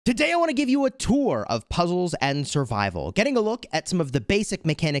Today I want to give you a tour of Puzzles and Survival, getting a look at some of the basic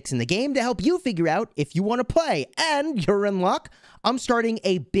mechanics in the game to help you figure out if you want to play. And you're in luck. I'm starting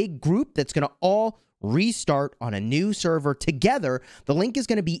a big group that's going to all restart on a new server together. The link is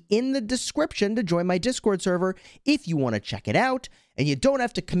going to be in the description to join my Discord server if you want to check it out. And you don't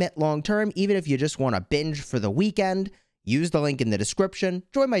have to commit long term, even if you just want to binge for the weekend. Use the link in the description,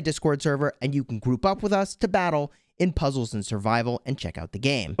 join my Discord server, and you can group up with us to battle in Puzzles and Survival and check out the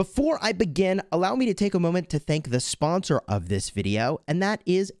game. Before I begin, allow me to take a moment to thank the sponsor of this video, and that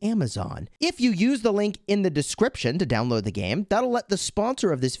is Amazon. If you use the link in the description to download the game, that'll let the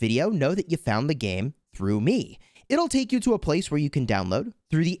sponsor of this video know that you found the game through me. It'll take you to a place where you can download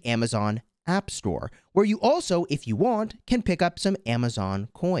through the Amazon Appstore, where you also, if you want, can pick up some Amazon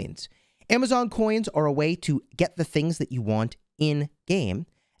coins. Amazon coins are a way to get the things that you want in-game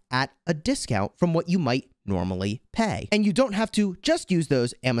at a discount from what you might normally pay. And you don't have to just use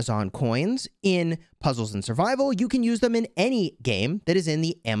those Amazon coins in Puzzles and Survival. You can use them in any game that is in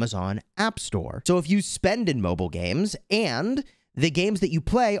the Amazon App Store. So if you spend in mobile games and the games that you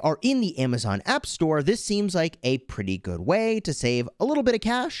play are in the Amazon App Store, this seems like a pretty good way to save a little bit of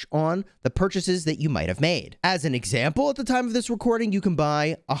cash on the purchases that you might have made. As an example, at the time of this recording, you can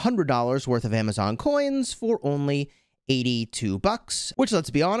buy $100 worth of Amazon coins for only $82, which, let's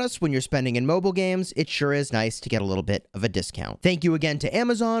be honest, when you're spending in mobile games, it sure is nice to get a little bit of a discount. Thank you again to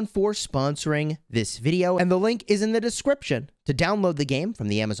Amazon for sponsoring this video, and the link is in the description to download the game from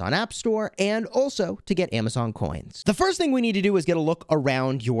the Amazon App Store and also to get Amazon coins. The first thing we need to do is get a look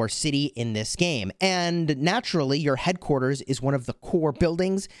around your city in this game, and naturally, your headquarters is one of the core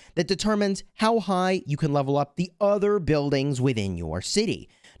buildings that determines how high you can level up the other buildings within your city.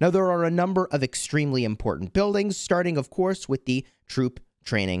 Now, there are a number of extremely important buildings, starting, of course, with the troop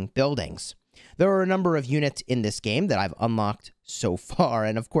training buildings. There are a number of units in this game that I've unlocked so far,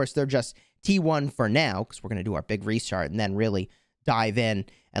 and of course, they're just T1 for now, because we're going to do our big restart and then really dive in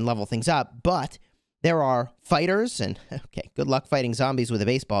and level things up. But there are fighters, and okay, good luck fighting zombies with a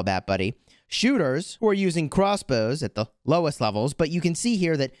baseball bat, buddy. Shooters, who are using crossbows at the lowest levels, but you can see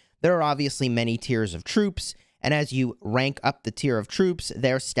here that there are obviously many tiers of troops, and as you rank up the tier of troops,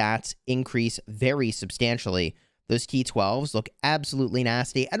 their stats increase very substantially. Those T12s look absolutely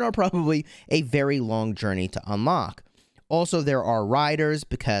nasty and are probably a very long journey to unlock. Also, there are riders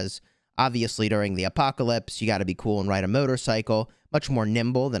because, obviously, during the apocalypse, you got to be cool and ride a motorcycle. Much more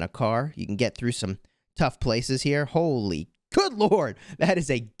nimble than a car. You can get through some tough places here. Holy good lord, that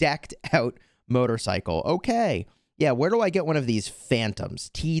is a decked-out motorcycle. Okay, yeah, where do I get one of these Phantoms?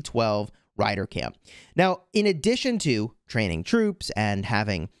 T12 Rider Camp. Now, in addition to training troops and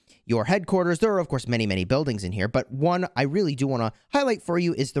having your headquarters, there are, of course, many, many buildings in here, but one I really do want to highlight for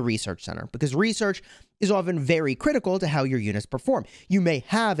you is the research center, because research is often very critical to how your units perform. You may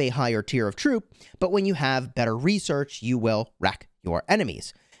have a higher tier of troop, but when you have better research, you will wreck your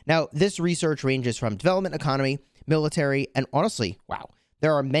enemies. Now, this research ranges from development economy, military, and honestly, wow,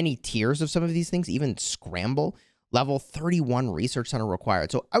 there are many tiers of some of these things, even Scramble. Level 31 research center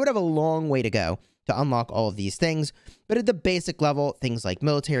required. So I would have a long way to go to unlock all of these things. But at the basic level, things like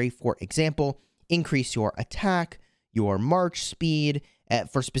military, for example, increase your attack, your march speed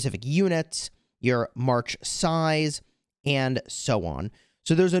for specific units, your march size, and so on.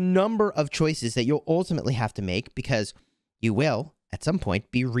 So there's a number of choices that you'll ultimately have to make because you will, at some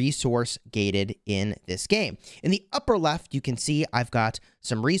point, be resource gated in this game. In the upper left, you can see I've got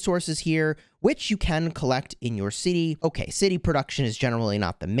some resources here, which you can collect in your city. Okay, city production is generally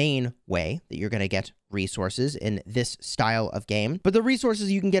not the main way that you're going to get resources in this style of game, but the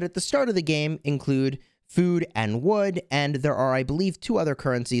resources you can get at the start of the game include food and wood, and there are, I believe, 2 other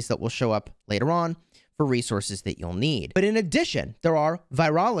currencies that will show up later on for resources that you'll need. But in addition, there are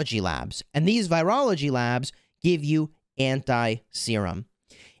virology labs, and these virology labs give you anti-serum.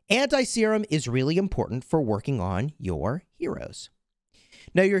 Anti-serum is really important for working on your heroes.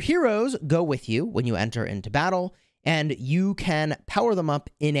 Now, your heroes go with you when you enter into battle, and you can power them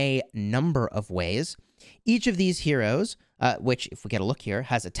up in a number of ways. Each of these heroes, which, if we get a look here,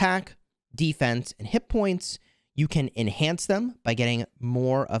 has attack, defense, and hit points. You can enhance them by getting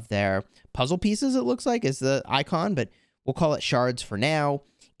more of their puzzle pieces, it looks like, is the icon, but we'll call it shards for now.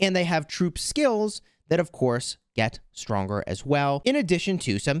 And they have troop skills that, of course, get stronger as well, in addition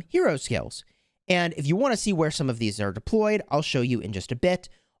to some hero skills. And if you want to see where some of these are deployed, I'll show you in just a bit.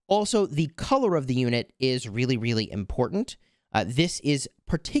 Also, the color of the unit is really, really important. This is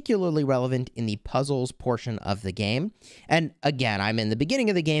particularly relevant in the puzzles portion of the game. And again, I'm in the beginning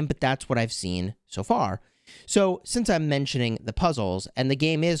of the game, but that's what I've seen so far. So since I'm mentioning the puzzles, and the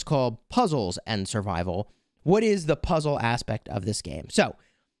game is called Puzzles and Survival, what is the puzzle aspect of this game? So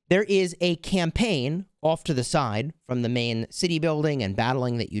There is a campaign off to the side from the main city building and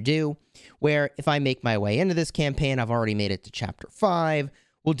battling that you do, where if I make my way into this campaign, I've already made it to Chapter 5,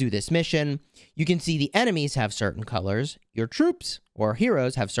 we'll do this mission. You can see the enemies have certain colors, your troops or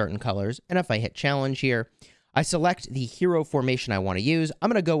heroes have certain colors, and if I hit challenge here, I select the hero formation I want to use. I'm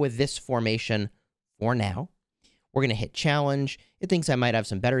going to go with this formation for now. We're going to hit challenge. It thinks I might have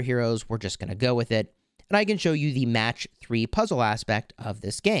some better heroes. We're just going to go with it. And I can show you the match 3 puzzle aspect of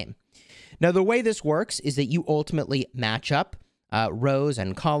this game. Now, the way this works is that you ultimately match up rows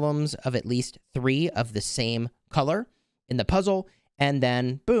and columns of at least 3 of the same color in the puzzle, and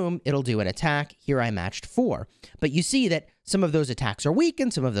then, boom, it'll do an attack. Here I matched 4. But you see that some of those attacks are weak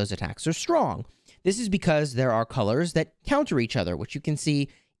and some of those attacks are strong. This is because there are colors that counter each other, which you can see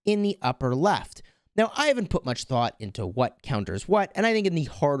in the upper left. Now, I haven't put much thought into what counters what, and I think in the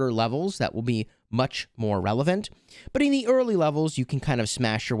harder levels that will be much more relevant. But in the early levels, you can kind of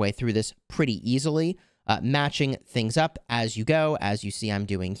smash your way through this pretty easily, matching things up as you go, as you see I'm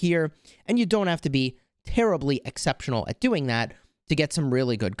doing here. And you don't have to be terribly exceptional at doing that to get some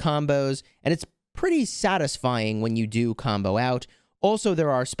really good combos, and it's pretty satisfying when you do combo out. Also,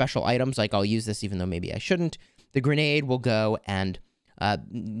 there are special items, like I'll use this even though maybe I shouldn't. The grenade will go and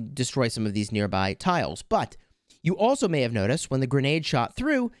destroy some of these nearby tiles. But you also may have noticed when the grenade shot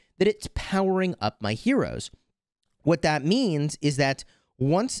through that it's powering up my heroes. What that means is that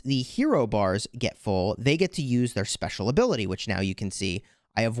once the hero bars get full, they get to use their special ability, which now you can see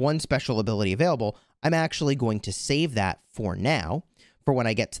I have 1 special ability available. I'm actually going to save that for now, for when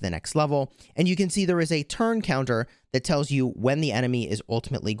I get to the next level. And you can see there is a turn counter that tells you when the enemy is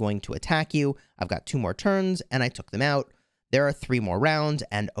ultimately going to attack you. I've got 2 more turns, and I took them out. There are 3 more rounds,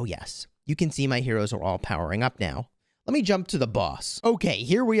 and oh yes, you can see my heroes are all powering up now. Let me jump to the boss. Okay,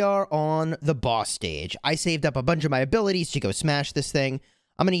 here we are on the boss stage. I saved up a bunch of my abilities to go smash this thing.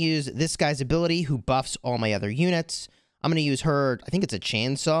 I'm going to use this guy's ability who buffs all my other units. I'm going to use her, I think it's a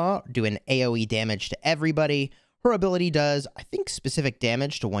chainsaw, do an AoE damage to everybody. Her ability does, I think, specific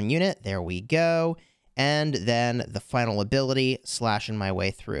damage to 1 unit. There we go. And then the final ability, slashing my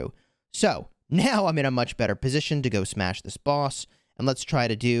way through. So, now I'm in a much better position to go smash this boss. And let's try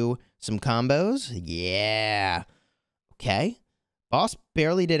to do some combos. Yeah. Okay. Boss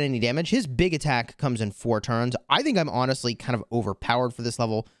barely did any damage. His big attack comes in 4 turns. I think I'm honestly kind of overpowered for this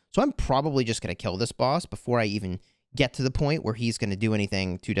level. So I'm probably just going to kill this boss before I even get to the point where he's going to do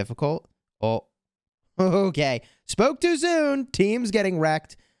anything too difficult. Oh, okay. Spoke too soon. Team's getting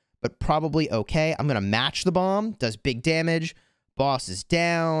wrecked, but probably okay. I'm going to match the bomb. Does big damage. Boss is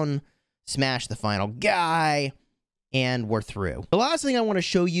down. Smash the final guy. And we're through. The last thing I want to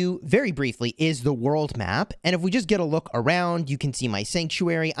show you very briefly is the world map. And if we just get a look around, you can see my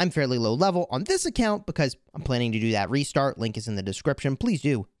sanctuary. I'm fairly low level on this account because I'm planning to do that restart. Link is in the description. Please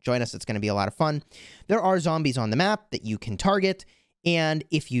do join us. It's going to be a lot of fun. There are zombies on the map that you can target. And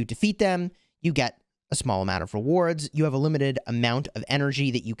if you defeat them, you get a small amount of rewards. You have a limited amount of energy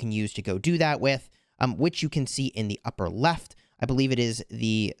that you can use to go do that with, which you can see in the upper left. I believe it is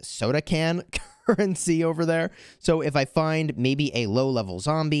the soda can currency over there. So if I find maybe a low-level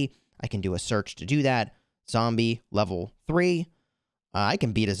zombie, I can do a search to do that. Zombie level 3. I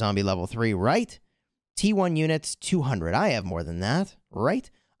can beat a zombie level 3, right? T1 units, 200. I have more than that, right?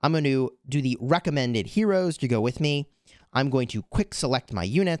 I'm going to do the recommended heroes to go with me. I'm going to quick select my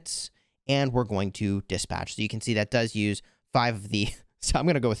units, and we're going to dispatch. So you can see that does use 5 of the... So I'm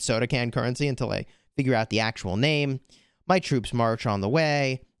going to go with soda can currency until I figure out the actual name. My troops march on the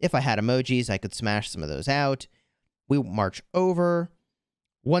way. If I had emojis, I could smash some of those out. We march over.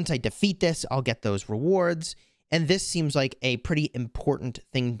 Once I defeat this, I'll get those rewards. And this seems like a pretty important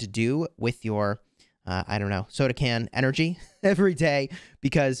thing to do with your, I don't know, soda can energy every day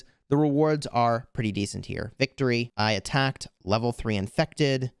because the rewards are pretty decent here. Victory. I attacked level 3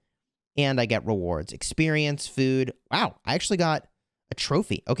 infected, and I get rewards. Experience, food. Wow, I actually got a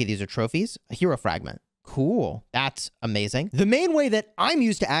trophy. Okay, these are trophies. A hero fragment. Cool. That's amazing. The main way that I'm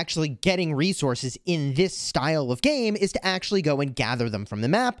used to actually getting resources in this style of game is to actually go and gather them from the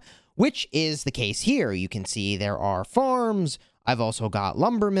map, which is the case here. You can see there are farms. I've also got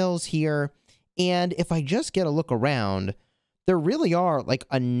lumber mills here. And if I just get a look around, there really are like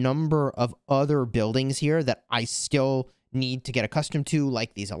a number of other buildings here that I still need to get accustomed to,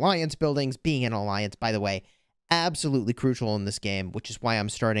 like these alliance buildings. Being an alliance, by the way, absolutely crucial in this game, which is why I'm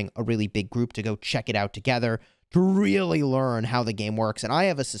starting a really big group to go check it out together to really learn how the game works. And I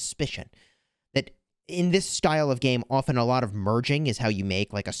have a suspicion that in this style of game, often a lot of merging is how you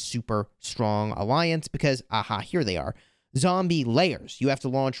make like a super strong alliance because, aha, here they are. Zombie layers. You have to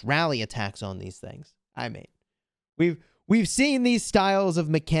launch rally attacks on these things. I mean, we've We've seen these styles of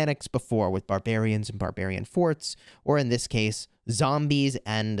mechanics before with barbarians and barbarian forts, or in this case, zombies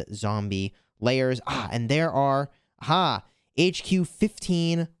and zombie layers. And there are, HQ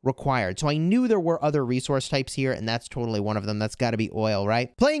 15 required. So I knew there were other resource types here, and that's totally one of them. That's got to be oil,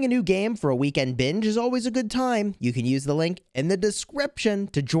 right? Playing a new game for a weekend binge is always a good time. You can use the link in the description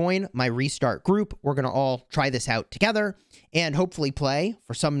to join my restart group. We're going to all try this out together and hopefully play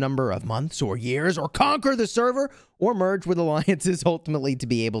for some number of months or years, or conquer the server, or merge with alliances ultimately to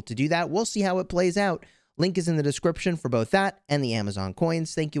be able to do that. We'll see how it plays out. Link is in the description for both that and the Amazon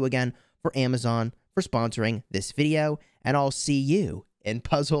coins. Thank you again for Amazon for sponsoring this video, and I'll see you in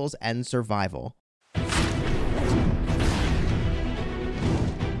Puzzles and Survival.